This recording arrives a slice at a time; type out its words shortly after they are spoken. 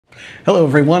Hello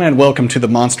everyone and welcome to the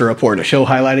Monster Report, a show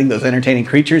highlighting those entertaining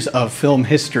creatures of film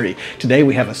history. Today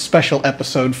we have a special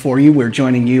episode for you. We're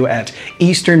joining you at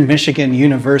Eastern Michigan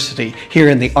University here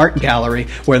in the Art Gallery,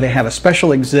 where they have a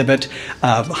special exhibit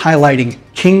highlighting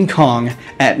King Kong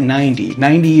at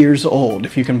 90 years old.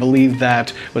 If you can believe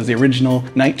that, was the original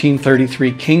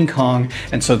 1933 King Kong.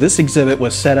 And so this exhibit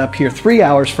was set up here 3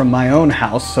 hours from my own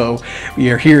house. So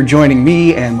you're here joining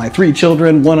me and my 3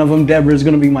 children. One of them, Deborah, is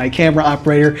going to be my camera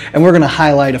operator, and we're going to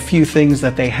highlight a few things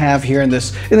that they have here in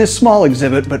this small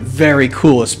exhibit, but very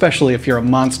cool, especially if you're a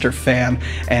monster fan.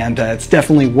 And it's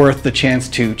definitely worth the chance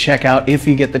to check out if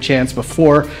you get the chance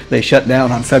before they shut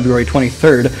down on February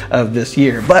 23rd of this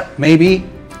year. But maybe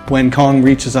when Kong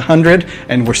reaches 100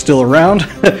 and we're still around,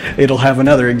 it'll have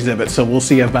another exhibit, so we'll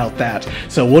see about that.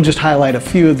 So we'll just highlight a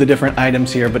few of the different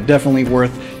items here, but definitely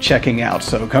worth checking out.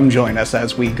 So come join us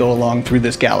as we go along through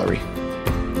this gallery.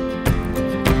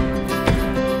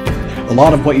 A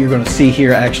lot of what you're going to see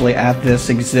here actually at this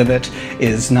exhibit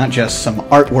is not just some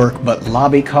artwork, but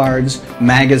lobby cards,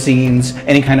 magazines,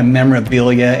 any kind of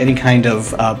memorabilia, any kind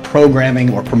of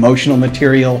programming or promotional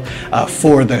material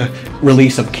for the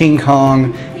release of King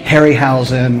Kong,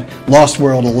 Harryhausen, Lost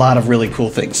World, a lot of really cool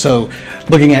things. So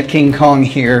looking at King Kong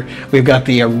here, we've got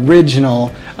the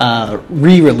original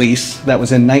re-release that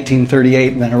was in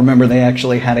 1938, and I remember they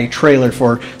actually had a trailer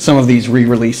for some of these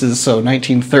re-releases. So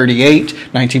 1938,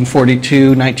 1942,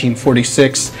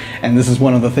 1946, and this is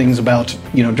one of the things about,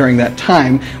 you know, during that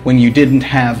time when you didn't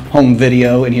have home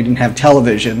video and you didn't have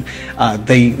television,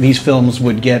 these films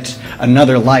would get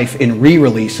another life in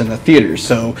re-release in the theaters.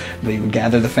 So they would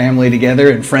gather the family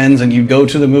together and friends, and you'd go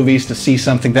to the movies to see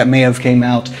something that may have came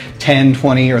out 10,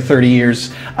 20, or 30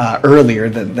 years earlier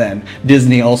than then.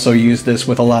 Disney also used this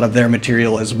with a lot of their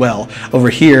material as well. Over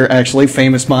here, actually,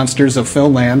 Famous Monsters of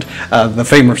Filmland, the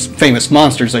famous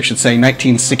Monsters, I should say,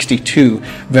 1962.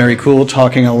 Very cool,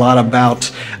 talking a lot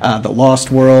about the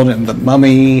Lost World and the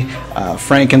Mummy,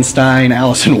 Frankenstein,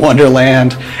 Alice in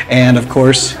Wonderland, and of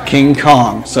course, King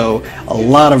Kong. So a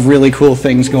lot of really cool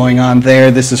things going on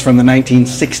there. This is from the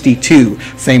 1962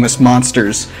 Famous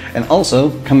Monsters. And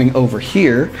also, coming over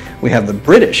here, we have the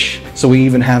British. So we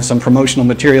even have some promotional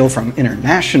material from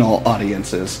international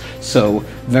audiences. So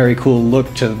very cool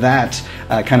look to that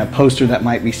kind of poster that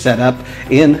might be set up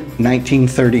in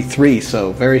 1933.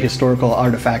 So very historical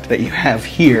artifact that you have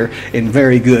here in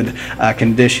very good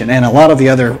condition. And a lot of the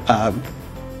other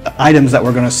items that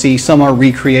we're going to see, some are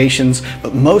recreations,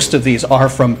 but most of these are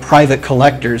from private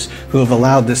collectors who have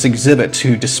allowed this exhibit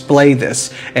to display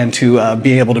this and to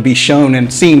be able to be shown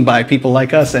and seen by people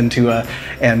like us, and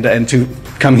to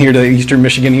come here to Eastern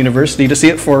Michigan University to see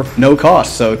it for no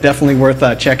cost. So definitely worth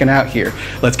checking out here.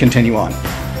 Let's continue on.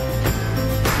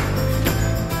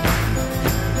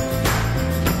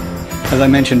 As I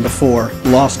mentioned before,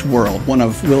 Lost World, one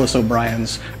of Willis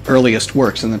O'Brien's earliest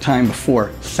works in the time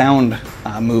before sound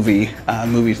movies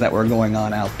that were going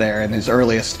on out there, and his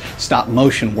earliest stop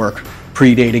motion work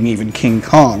predating even King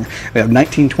Kong. We have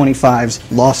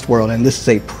 1925's Lost World, and this is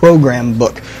a program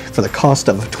book for the cost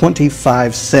of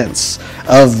 25 cents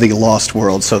of the Lost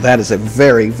World. So that is a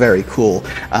very, very cool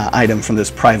item from this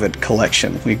private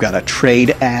collection. We've got a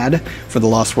trade ad for the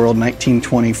Lost World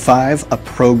 1925, a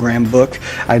program book.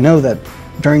 I know that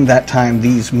during that time,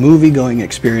 these movie-going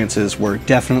experiences were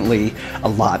definitely a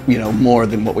lot, more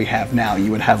than what we have now.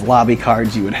 You would have lobby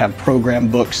cards, you would have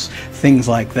program books, things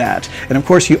like that. And of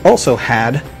course, you also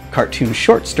had cartoon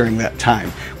shorts during that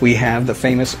time. We have the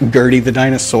famous Gertie the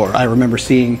Dinosaur. I remember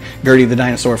seeing Gertie the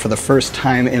Dinosaur for the first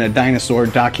time in a dinosaur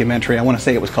documentary. I want to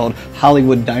say it was called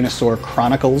Hollywood Dinosaur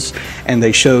Chronicles, and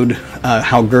they showed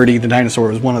how Gertie the Dinosaur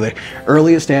was one of the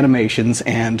earliest animations,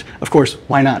 and of course,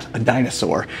 why not a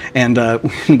dinosaur? And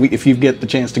if you get the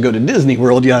chance to go to Disney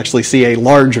World, you actually see a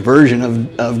large version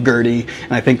of Gertie,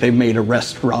 and I think they made a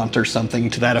restaurant or something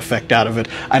to that effect out of it.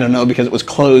 I don't know, because it was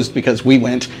closed because we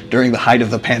went during the height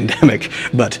of the pandemic,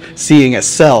 but seeing a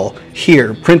cell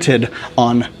here printed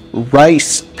on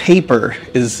rice paper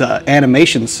is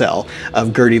animation cell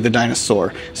of Gertie the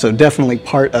Dinosaur. So definitely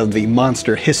part of the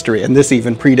monster history, and this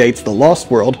even predates the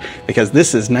Lost World because this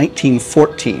is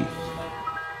 1914.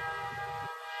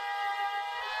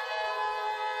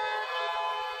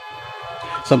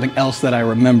 Something else that I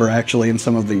remember actually in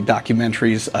some of the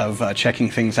documentaries of checking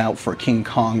things out for King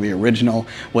Kong, the original,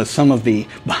 was some of the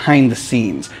behind the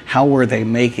scenes. How were they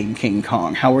making King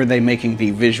Kong? How were they making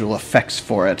the visual effects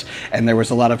for it? And there was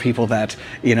a lot of people that,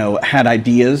 you know, had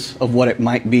ideas of what it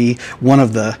might be. One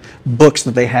of the books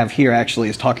that they have here actually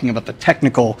is talking about the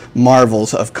technical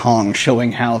marvels of Kong,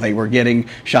 showing how they were getting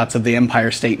shots of the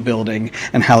Empire State Building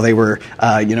and how they were,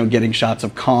 you know, getting shots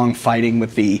of Kong fighting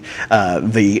with the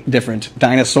different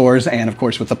dinosaurs, and of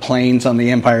course with the planes on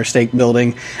the Empire State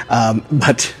Building.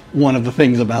 But one of the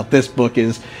things about this book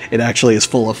is it actually is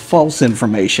full of false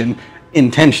information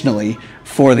intentionally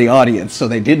for the audience, so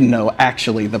they didn't know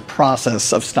actually the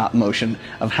process of stop motion,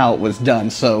 of how it was done.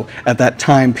 So at that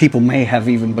time, people may have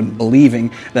even been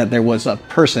believing that there was a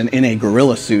person in a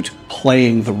gorilla suit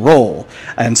playing the role,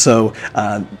 and so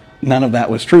none of that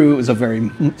was true. It was a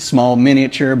very small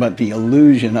miniature, but the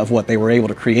illusion of what they were able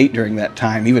to create during that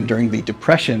time, even during the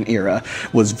Depression era,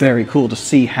 was very cool to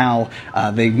see how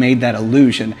they made that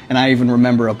illusion. And I even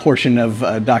remember a portion of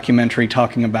a documentary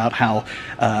talking about how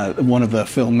one of the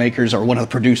filmmakers, or one of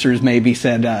the producers maybe,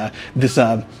 said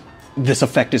this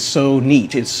effect is so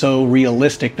neat, it's so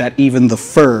realistic, that even the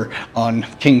fur on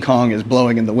King Kong is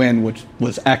blowing in the wind, which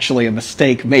was actually a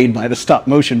mistake made by the stop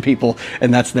motion people,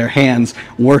 and that's their hands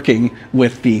working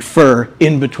with the fur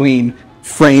in between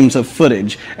frames of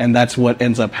footage, and that's what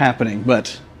ends up happening.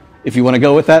 But if you want to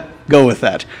go with that, go with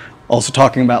that. Also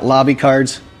talking about lobby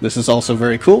cards, this is also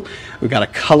very cool. We've got a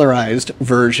colorized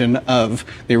version of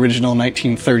the original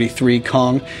 1933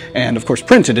 Kong, and of course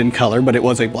printed in color, but it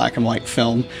was a black and white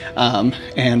film.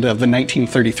 And of the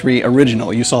 1933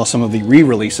 original, you saw some of the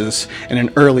re-releases in an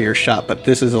earlier shot, but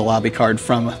this is a lobby card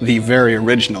from the very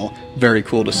original. Very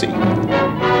cool to see.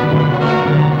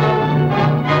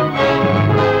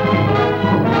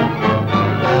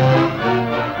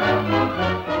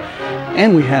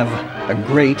 And we have a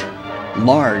great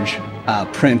large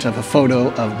print of a photo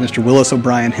of Mr. Willis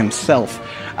O'Brien himself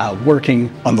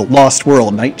working on The Lost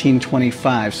World,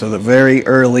 1925, so the very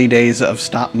early days of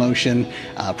stop motion,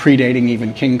 predating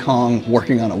even King Kong,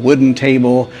 working on a wooden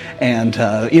table, and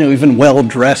you know, even well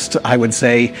dressed, I would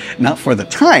say, not for the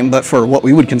time, but for what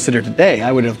we would consider today.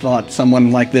 I would have thought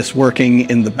someone like this working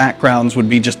in the backgrounds would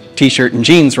be just t-shirt and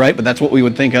jeans, right? But that's what we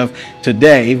would think of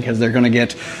today, because they're going to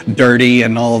get dirty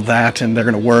and all of that, and they're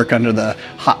going to work under the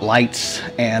hot lights,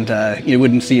 and you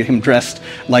wouldn't see him dressed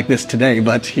like this today,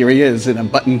 but here he is in a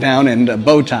button down and a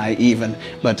bow tie even.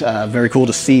 But very cool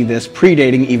to see this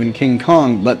predating even King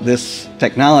Kong, but this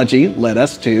technology led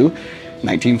us to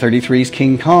 1933's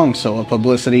King Kong, so a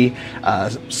publicity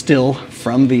still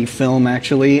from the film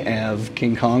actually of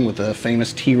King Kong with the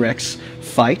famous T-Rex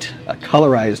fight, a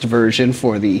colorized version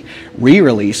for the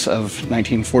re-release of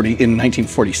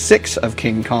 1946 of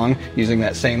King Kong, using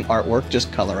that same artwork,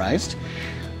 just colorized.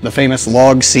 The famous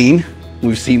log scene,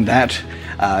 we've seen that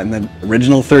in the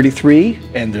original 33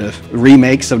 and the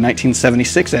remakes of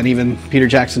 1976, and even Peter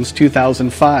Jackson's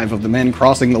 2005 of the men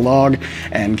crossing the log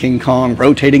and King Kong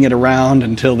rotating it around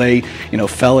until they, you know,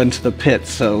 fell into the pit.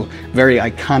 So very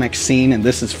iconic scene, and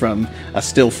this is from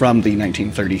still from the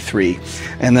 1933.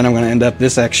 And then I'm going to end up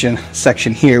this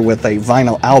section here with a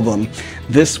vinyl album.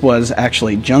 This was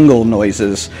actually Jungle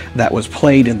Noises that was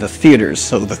played in the theaters.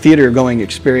 So the theater-going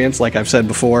experience, like I've said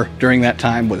before, during that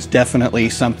time was definitely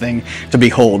something to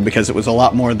behold, because it was a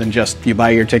lot more than just you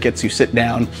buy your tickets, you sit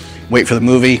down, wait for the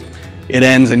movie, it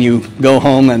ends, and you go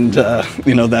home, and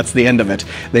you know, that's the end of it.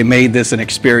 They made this an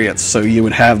experience, so you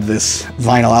would have this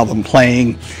vinyl album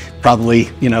playing probably,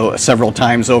 you know, several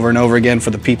times over and over again for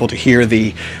the people to hear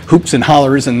the hoops and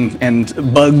hollers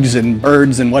and bugs and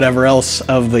birds and whatever else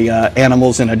of the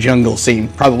animals in a jungle scene.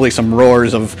 Probably some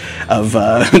roars of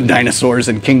dinosaurs,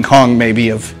 and King Kong maybe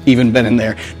have even been in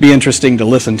there. Be interesting to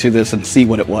listen to this and see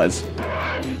what it was.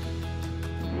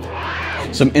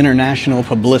 Some international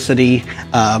publicity,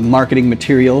 marketing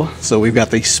material. So we've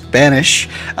got the Spanish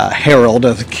Herald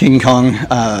of King Kong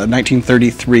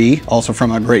 1933, also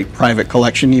from a great private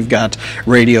collection. You've got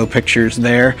radio pictures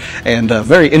there, and a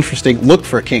very interesting look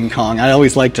for King Kong. I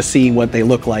always like to see what they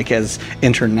look like as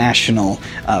international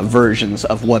versions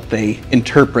of what they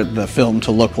interpret the film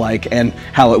to look like and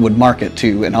how it would market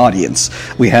to an audience.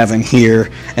 We have in here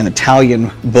an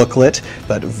Italian booklet,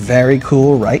 but very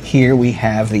cool. Right here we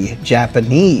have the Japanese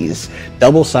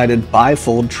double-sided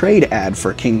bifold trade ad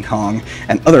for King Kong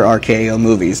and other RKO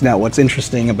movies. Now, what's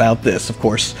interesting about this, of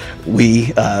course,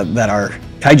 we that are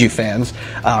kaiju fans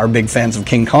are big fans of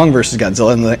King Kong vs.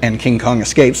 Godzilla and King Kong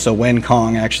Escapes. So when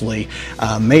Kong actually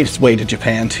made its way to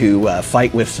Japan to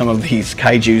fight with some of these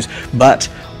kaijus, but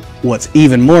what's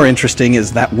even more interesting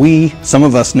is that some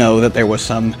of us know that there was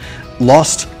some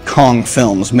lost Kong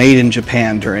films made in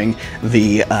Japan during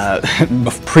the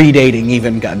predating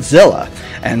even Godzilla,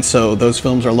 and so those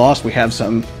films are lost. We have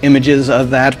some images of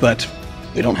that, but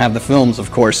we don't have the films, of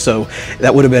course, so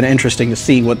that would have been interesting to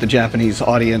see what the Japanese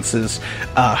audiences,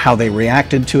 how they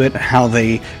reacted to it, how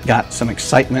they got some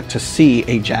excitement to see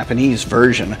a Japanese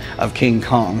version of King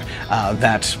Kong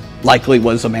that likely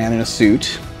was a man in a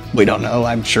suit. We don't know,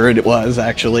 I'm sure it was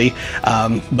actually,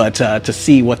 but to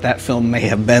see what that film may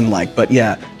have been like. But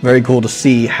yeah, very cool to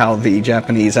see how the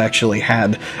Japanese actually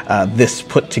had this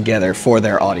put together for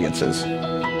their audiences.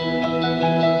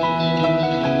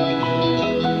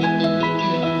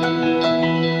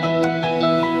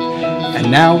 And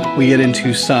now we get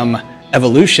into some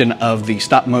evolution of the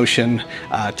stop motion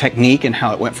technique and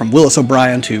how it went from Willis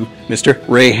O'Brien to Mr.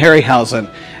 Ray Harryhausen.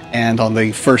 And on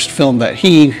the first film that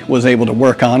he was able to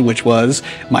work on, which was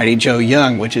Mighty Joe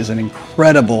Young, which is an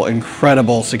incredible,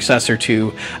 incredible successor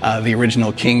to the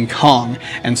original King Kong.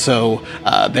 And so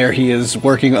there he is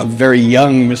working a very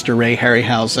young Mr. Ray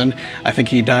Harryhausen. I think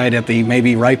he died at the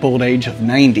maybe ripe old age of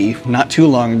 90, not too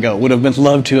long ago. Would have been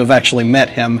loved to have actually met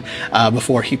him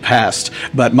before he passed.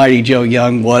 But Mighty Joe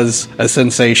Young was a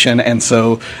sensation, and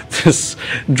so this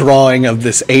drawing of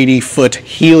this 80-foot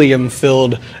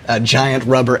helium-filled giant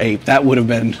rubber ape, that would have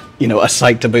been, you know, a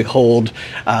sight to behold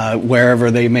wherever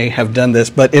they may have done this.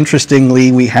 But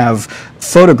interestingly, we have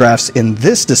photographs in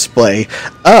this display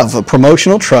of a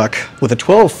promotional truck with a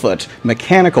 12-foot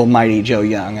mechanical Mighty Joe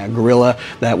Young, a gorilla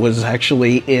that was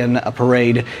actually in a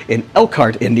parade in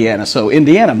Elkhart, Indiana. So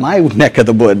Indiana, my neck of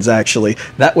the woods, actually.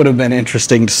 That would have been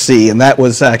interesting to see, and that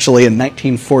was actually in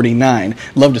 1949.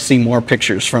 Love to see more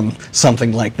pictures from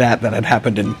something like that that had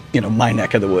happened in, you know, my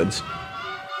neck of the woods.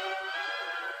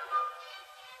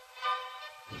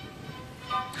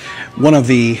 One of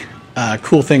the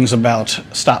cool things about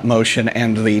stop motion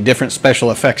and the different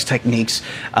special effects techniques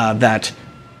that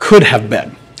could have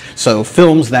been. So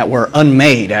films that were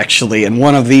unmade, actually, and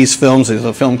one of these films is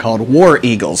a film called War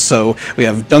Eagles. So we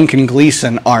have Duncan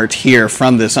Gleason art here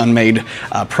from this unmade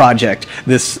project.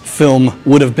 This film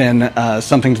would have been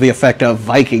something to the effect of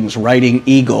Vikings riding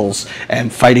eagles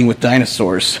and fighting with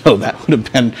dinosaurs. So that would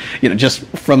have been, you know, just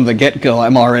from the get-go,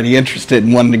 I'm already interested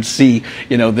in wanting to see,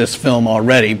 you know, this film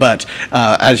already. But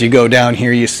as you go down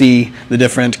here, you see the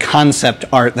different concept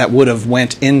art that would have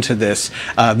went into this.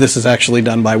 This is actually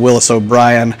done by Willis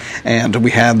O'Brien. And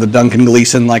we have the Duncan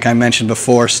Gleason, like I mentioned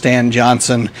before, Stan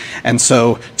Johnson. And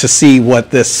so to see what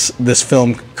this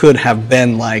film could have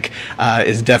been like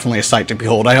is definitely a sight to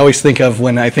behold. I always think of,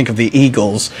 when I think of the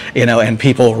eagles, you know, and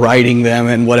people riding them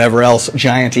and whatever else,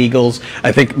 giant eagles,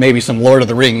 I think maybe some Lord of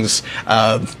the Rings,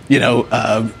 you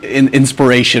know,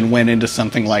 inspiration went into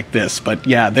something like this. But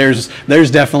yeah, there's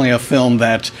definitely a film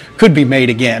that could be made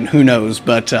again, who knows,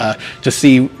 but to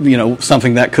see, you know,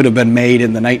 something that could have been made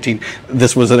in the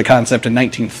this was a concept in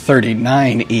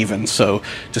 1939 even, so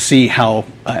to see how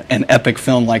an epic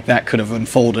film like that could have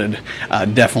unfolded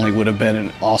definitely would have been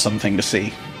an awesome thing to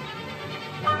see.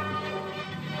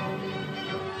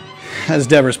 As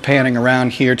Deborah's panning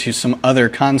around here to some other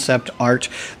concept art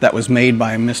that was made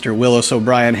by Mr. Willis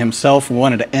O'Brien himself, we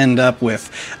wanted to end up with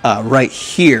right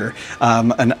here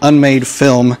an unmade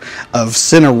film of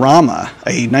Cinerama,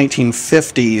 a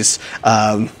 1950s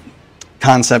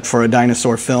concept for a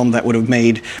dinosaur film that would have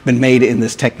been made in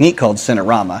this technique called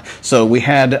Cinerama. So we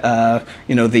had,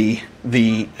 you know,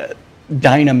 the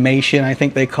Dynamation, I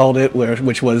think they called it,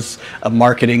 which was a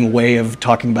marketing way of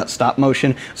talking about stop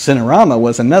motion. Cinerama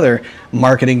was another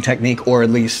marketing technique, or at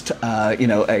least you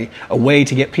know, a way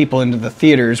to get people into the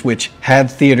theaters, which had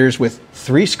theaters with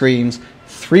 3 screens,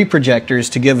 3 projectors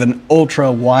to give an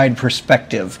ultra-wide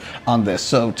perspective on this.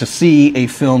 So to see a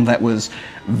film that was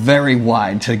very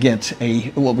wide, to get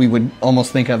what we would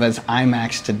almost think of as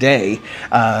IMAX today,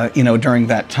 you know, during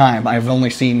that time. I've only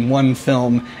seen one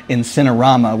film in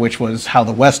Cinerama, which was How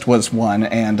the West Was Won,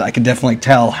 and I could definitely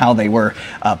tell how they were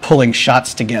pulling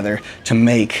shots together to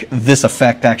make this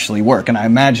effect actually work. And I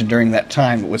imagine during that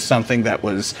time it was something that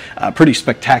was pretty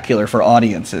spectacular for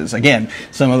audiences. Again,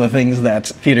 some of the things that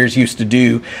theaters used to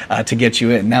do to get you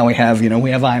in. Now we have, you know,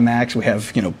 we have IMAX, we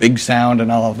have, you know, big sound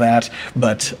and all of that,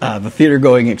 but the theater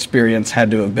going experience had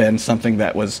to have been something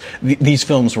that was, these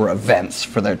films were events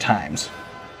for their times.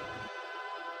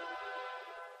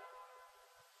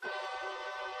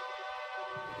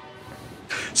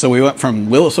 So we went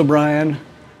from Willis O'Brien,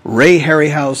 Ray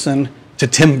Harryhausen, to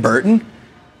Tim Burton.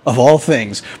 of all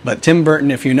things. But Tim Burton,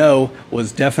 if you know,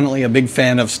 was definitely a big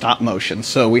fan of stop motion.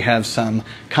 So we have some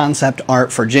concept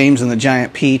art for James and the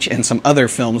Giant Peach and some other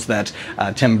films that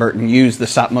Tim Burton used the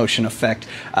stop motion effect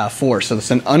for. So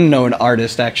this an unknown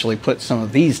artist actually put some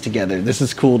of these together. This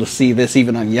is cool to see this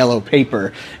even on yellow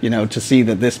paper, you know, to see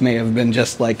that this may have been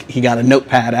just like he got a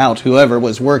notepad out, whoever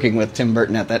was working with Tim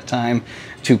Burton at that time,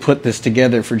 to put this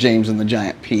together for James and the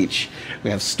Giant Peach. We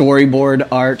have storyboard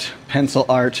art, pencil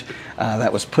art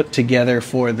that was put together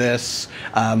for this.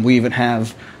 We even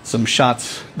have some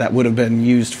shots that would have been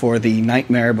used for the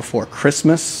Nightmare Before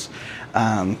Christmas,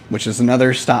 which is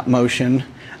another stop motion.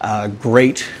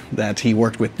 Great that he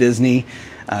worked with Disney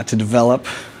to develop,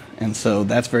 and so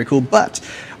that's very cool. But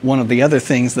one of the other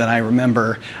things that I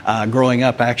remember growing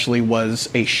up actually was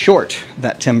a short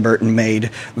that Tim Burton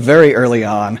made very early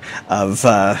on of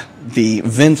the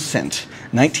Vincent,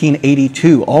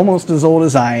 1982, almost as old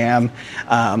as I am.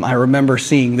 I remember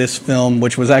seeing this film,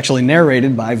 which was actually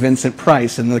narrated by Vincent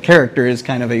Price, and the character is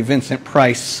kind of a Vincent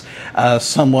Price,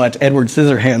 somewhat Edward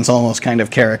Scissorhands almost kind of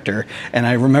character. And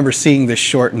I remember seeing this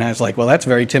short, and I was like, well, that's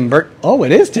very Tim Burton. Oh,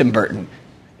 it is Tim Burton.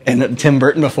 And Tim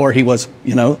Burton before he was,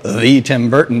 you know, the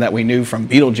Tim Burton that we knew from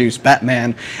Beetlejuice,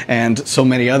 Batman, and so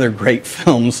many other great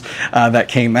films that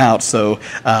came out. So,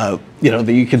 you know,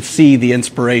 you can see the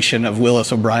inspiration of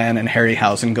Willis O'Brien and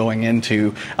Harryhausen going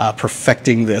into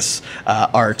perfecting this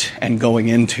art and going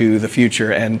into the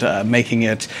future and making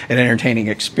it an entertaining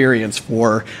experience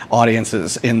for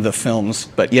audiences in the films.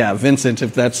 But yeah, Vincent,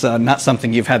 if that's not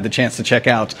something you've had the chance to check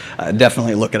out,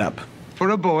 definitely look it up. For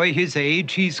a boy his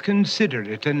age, he's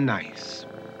considerate and nice.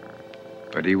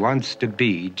 But he wants to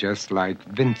be just like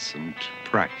Vincent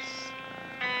Price.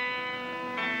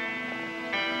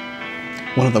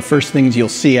 One of the first things you'll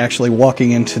see actually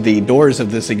walking into the doors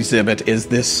of this exhibit is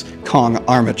this Kong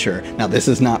armature. Now, this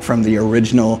is not from the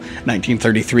original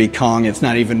 1933 Kong. It's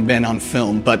not even been on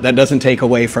film, but that doesn't take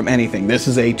away from anything. This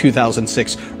is a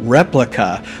 2006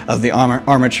 replica of the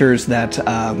armatures that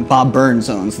Bob Burns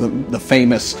owns, the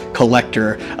famous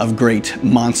collector of great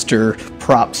monster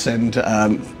props and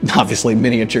obviously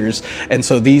miniatures. And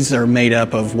so these are made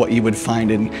up of what you would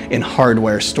find in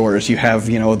hardware stores. You have,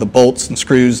 you know, the bolts and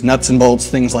screws, nuts and bolts,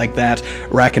 things like that,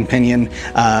 rack and pinion,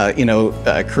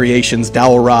 creations,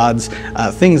 dowel rods,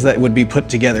 things that would be put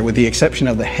together, with the exception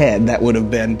of the head. That would have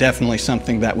been definitely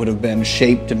something that would have been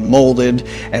shaped and molded,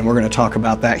 and we're going to talk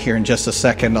about that here in just a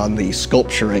second on the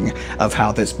sculpturing of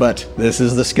how this, but this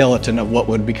is the skeleton of what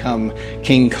would become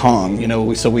King Kong, you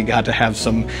know. So we got to have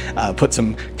some, put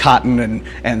some cotton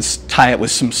and tie it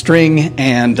with some string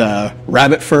and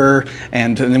rabbit fur,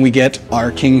 and then we get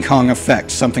our King Kong effect,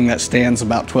 something that stands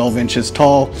about 12 inches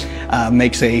tall,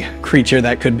 makes a creature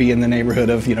that could be in the neighborhood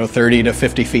of, you know, 30 to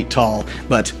 50 feet tall.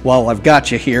 But while I've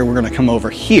got you here, we're going to come over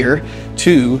here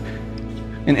to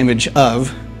an image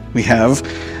of, we have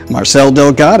Marcel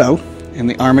Delgado in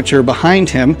the armature behind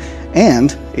him,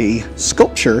 and a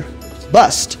sculpture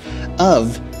bust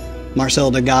of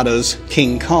Marcel Delgado's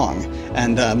King Kong.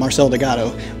 And Marcel Delgado,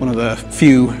 one of the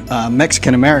few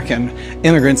Mexican-American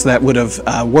immigrants that would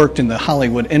have worked in the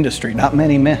Hollywood industry. Not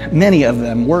many of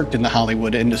them worked in the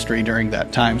Hollywood industry during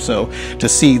that time. So to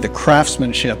see the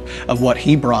craftsmanship of what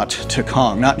he brought to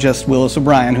Kong, not just Willis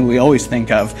O'Brien, who we always think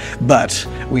of, but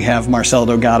we have Marcel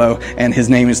Delgado, and his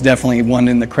name is definitely one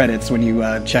in the credits when you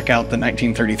check out the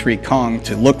 1933 Kong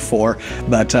to look for.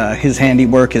 But his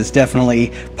handiwork is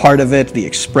definitely part of it, the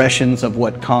expressions of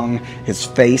what Kong, his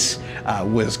face,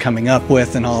 was coming up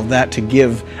with, and all of that to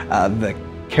give the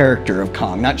character of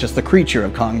Kong, not just the creature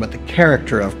of Kong, but the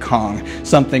character of Kong,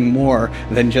 something more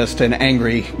than just an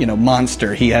angry, you know,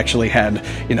 monster. He actually had,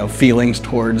 you know, feelings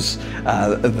towards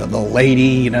the lady,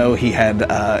 you know, he had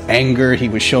anger, he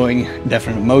was showing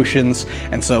definite emotions,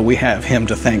 and so we have him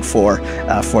to thank for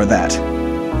that.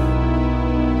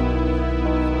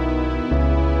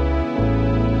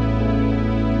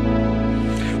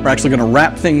 We're actually going to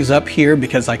wrap things up here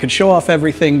because I could show off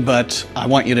everything, but I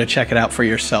want you to check it out for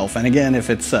yourself. And again, if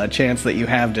it's a chance that you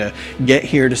have to get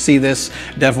here to see this,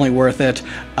 definitely worth it.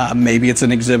 Maybe it's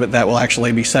an exhibit that will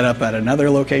actually be set up at another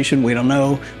location. We don't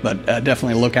know, but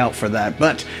definitely look out for that.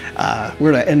 But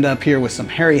we're going to end up here with some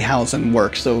Harryhausen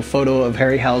work. So a photo of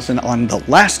Harryhausen on the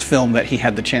last film that he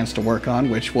had the chance to work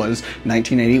on, which was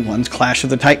 1981's Clash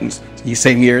of the Titans, the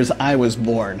same year as I was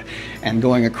born. And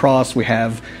going across, we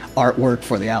have artwork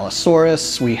for the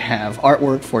Allosaurus. We have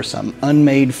artwork for some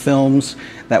unmade films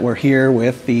that were here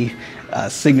with the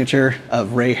signature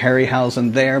of Ray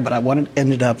Harryhausen there, but I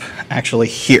ended up actually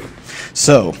here.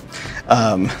 So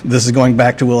this is going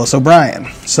back to Willis O'Brien.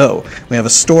 So we have a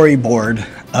storyboard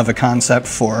of a concept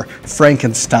for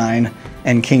Frankenstein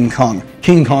and King Kong.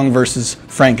 King Kong versus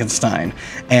Frankenstein.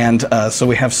 And so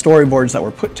we have storyboards that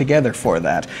were put together for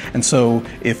that. And so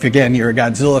if, again, you're a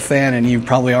Godzilla fan, and you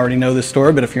probably already know this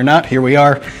story, but if you're not, here we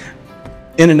are.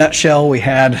 In a nutshell, we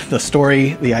had the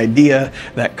story, the idea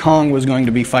that Kong was going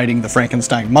to be fighting the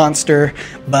Frankenstein monster,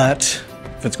 but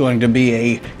if it's going to be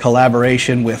a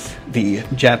collaboration with the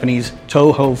Japanese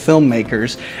Toho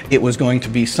filmmakers, it was going to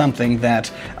be something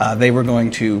that they were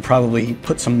going to probably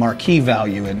put some marquee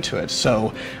value into it.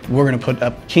 So we're going to put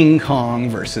up King Kong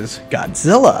versus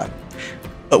Godzilla.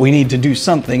 But we need to do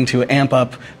something to amp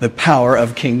up the power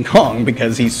of King Kong,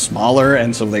 because he's smaller,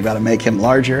 and so they got to make him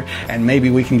larger, and maybe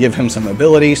we can give him some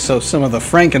abilities. So some of the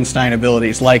Frankenstein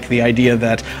abilities, like the idea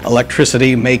that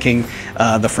electricity making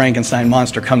the Frankenstein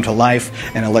monster come to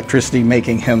life, and electricity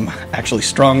making him actually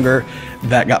stronger,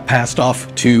 that got passed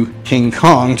off to King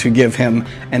Kong to give him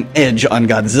an edge on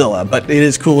Godzilla. But it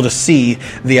is cool to see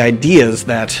the ideas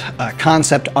that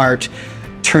concept art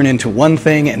turn into one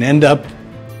thing and end up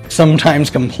sometimes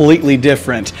completely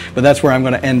different. But that's where I'm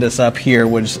going to end us up here,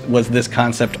 was this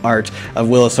concept art of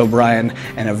Willis O'Brien,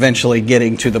 and eventually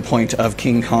getting to the point of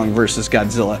King Kong versus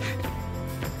Godzilla.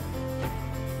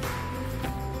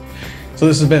 So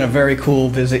this has been a very cool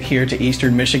visit here to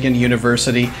Eastern Michigan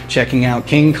University, checking out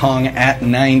King Kong at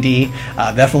 90.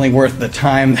 Definitely worth the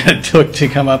time that it took to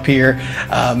come up here,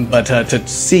 but to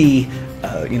see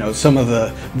you know, some of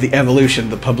the evolution,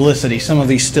 the publicity, some of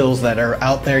these stills that are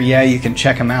out there, yeah, you can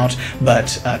check them out, but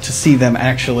to see them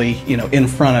actually, you know, in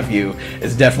front of you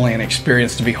is definitely an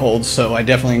experience to behold. So I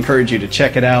definitely encourage you to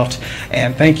check it out.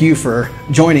 And thank you for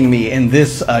joining me in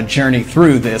this journey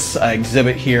through this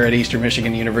exhibit here at Eastern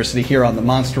Michigan University, here on the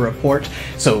Monster Report.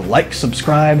 So like,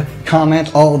 subscribe,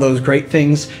 comment, all of those great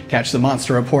things. Catch the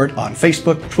Monster Report on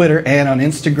Facebook, Twitter, and on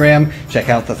Instagram. Check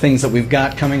out the things that we've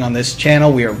got coming on this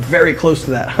channel. We are very close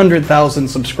to that 100,000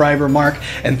 subscriber mark,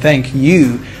 and thank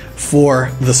you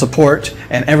for the support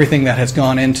and everything that has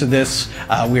gone into this.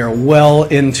 We are well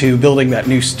into building that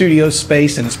new studio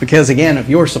space, and it's because, again, of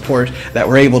your support that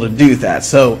we're able to do that.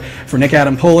 So for Nick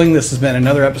Adam Poling, this has been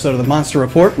another episode of the Monster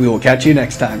Report. We will catch you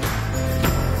next time.